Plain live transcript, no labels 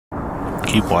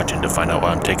keep watching to find out why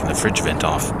I'm taking the fridge vent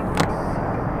off.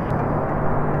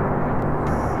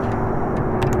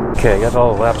 Okay, I got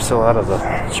all the lap seal out of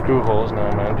the screw holes. Now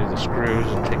I'm going to do the screws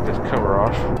and take this cover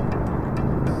off.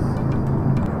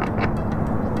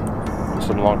 And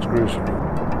some long screws.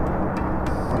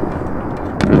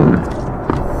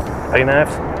 Putty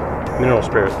knives, mineral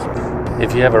spirits.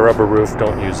 If you have a rubber roof,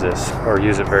 don't use this, or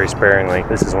use it very sparingly.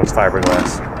 This is one's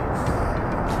fiberglass.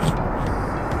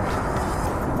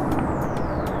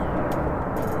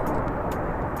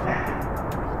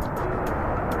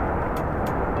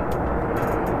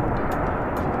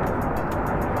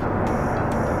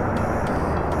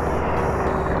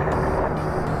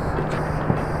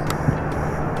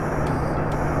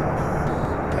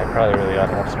 Probably really ought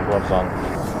to have some gloves on.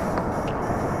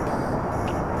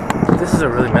 This is a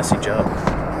really messy job.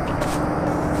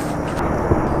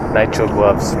 Nitrile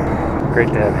gloves, great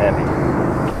to have handy.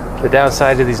 The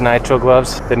downside to these nitrile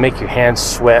gloves, they make your hands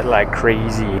sweat like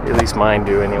crazy. At least mine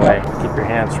do anyway. Keep your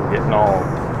hands from getting all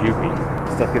goopy.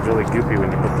 Stuff gets really goopy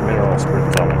when you put the mineral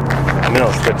spirits on them. The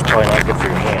mineral spirits are probably not good for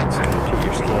your hands and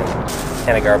your skin.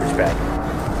 And a garbage bag.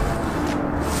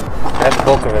 That's the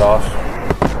bulk of it off.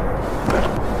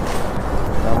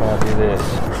 I'm gonna do this.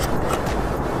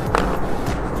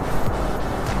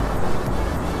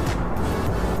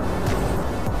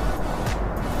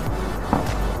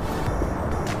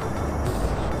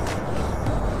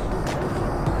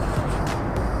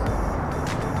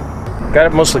 Got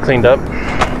it mostly cleaned up.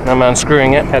 Now I'm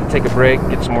unscrewing it. Had to take a break,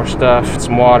 get some more stuff,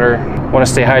 some water. Want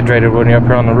to stay hydrated when you're up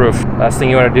here on the roof. Last thing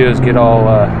you want to do is get all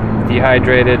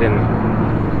dehydrated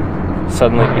and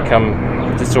suddenly become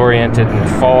disoriented and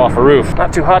fall off a roof.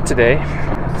 Not too hot today.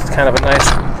 It's kind of a nice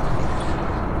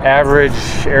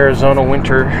average Arizona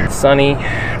winter. Sunny,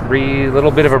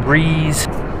 little bit of a breeze.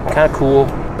 Kind of cool.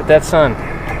 But that sun,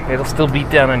 it'll still beat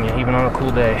down on you even on a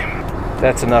cool day.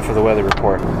 That's enough of the weather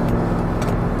report.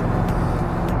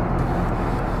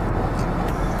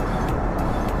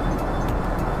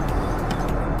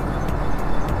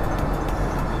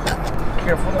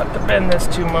 Careful not to bend this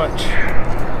too much.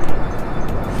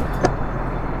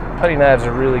 Putty knives are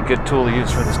a really good tool to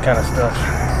use for this kind of stuff.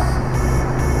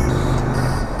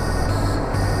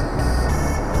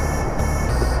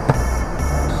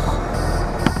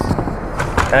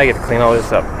 Now I get to clean all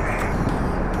this up.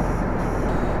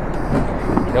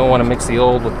 You don't want to mix the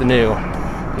old with the new.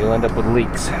 You'll end up with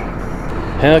leaks.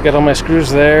 Yeah, I got all my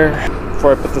screws there.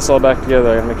 Before I put this all back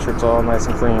together, I gotta make sure it's all nice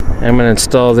and clean. I'm gonna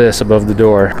install this above the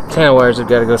door. Can of wires have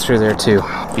got to go through there too.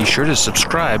 Be sure to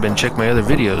subscribe and check my other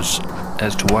videos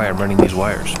as to why I'm running these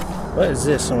wires. What is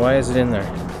this and why is it in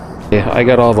there? Yeah, I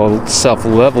got all the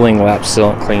self-leveling lap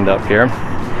sealant cleaned up here.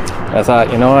 I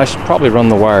thought, you know, I should probably run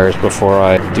the wires before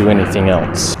I do anything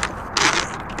else.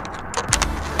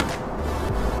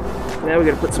 Now we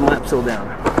gotta put some lap seal down.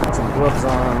 Put some gloves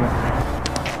on.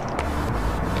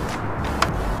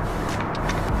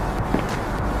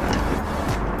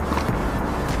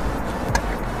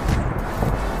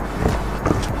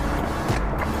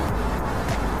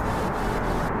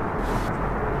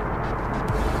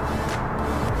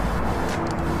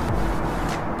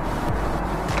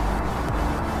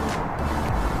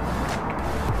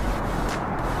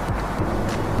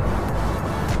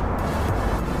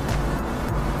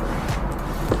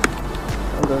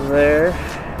 There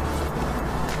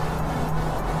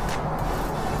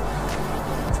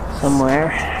somewhere,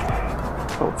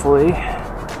 hopefully.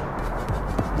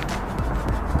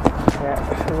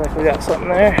 Yeah, feels like we got something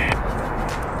there.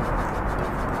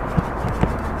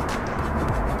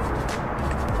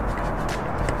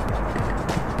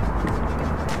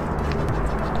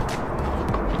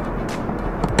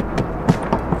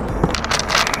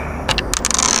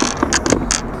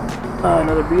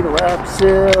 Another bead of lap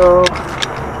seal.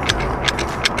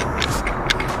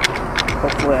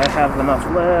 Hopefully I have enough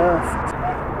left.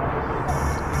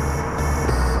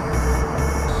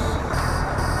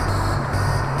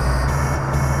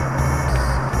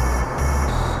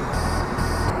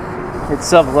 It's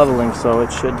self-leveling, so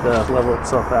it should level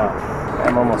itself out.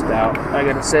 I'm almost out. I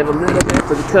gotta save a little bit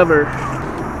for the cover.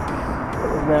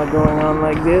 It's now going on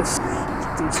like this.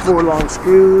 These 4 long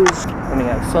screws. Running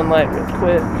out of sunlight real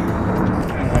quick.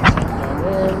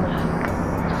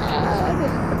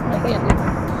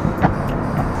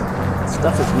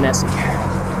 Stuff is messy.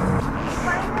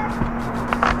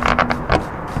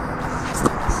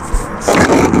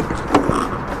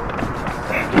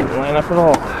 Didn't line up at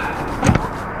all.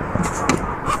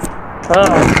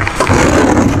 Oh.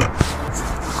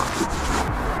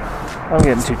 I'm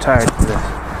getting too tired for this.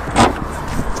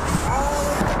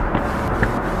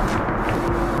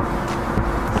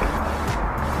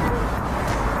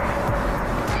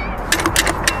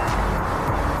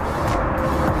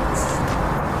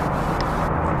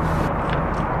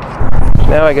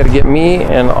 Now I gotta get me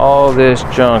and all this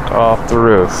junk off the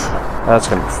roof. That's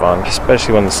gonna be fun,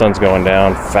 especially when the sun's going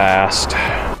down fast.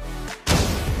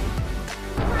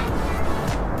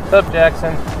 What's up,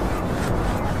 Jackson?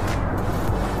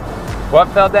 What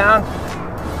fell down?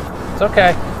 It's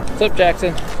okay. What's up,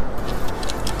 Jackson?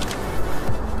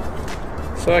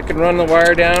 So I can run the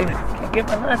wire down. Can't get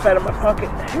my knife out of my pocket.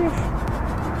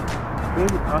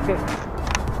 Baby pocket.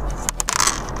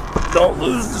 Don't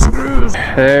lose the screws.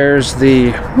 There's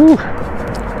the, whew.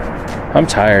 I'm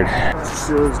tired.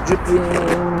 So it's dripping.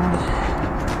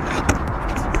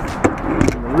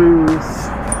 Roof.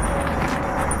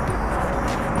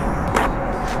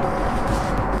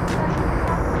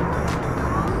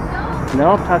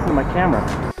 Now I'm talking to my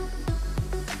camera.